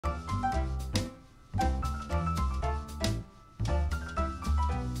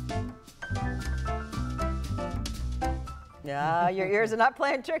Yeah, your ears are not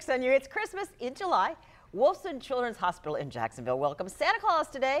playing tricks on you. It's Christmas in July. Wolfson Children's Hospital in Jacksonville welcomes Santa Claus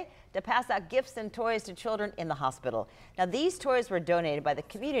today to pass out gifts and toys to children in the hospital. Now, these toys were donated by the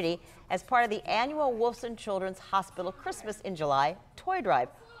community as part of the annual Wolfson Children's Hospital Christmas in July toy drive,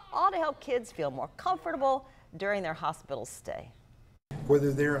 all to help kids feel more comfortable during their hospital stay.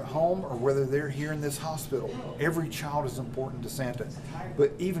 Whether they're at home or whether they're here in this hospital, every child is important to Santa.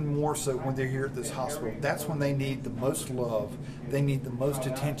 But even more so when they're here at this hospital, that's when they need the most love, they need the most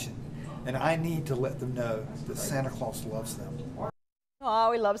attention. And I need to let them know that Santa Claus loves them. Oh,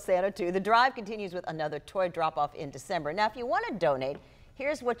 we love Santa too. The drive continues with another toy drop-off in December. Now, if you want to donate,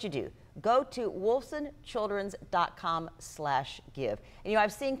 here's what you do. Go to wolfsonchildrens.com/give. And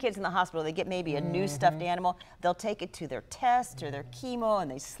I've seen kids in the hospital, they get maybe a new stuffed animal. They'll take it to their test or their chemo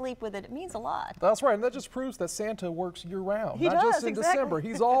and they sleep with it. It means a lot. That's right, and that just proves that Santa works year-round. He Not does, just in exactly. December.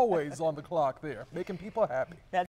 He's always on the clock there, making people happy.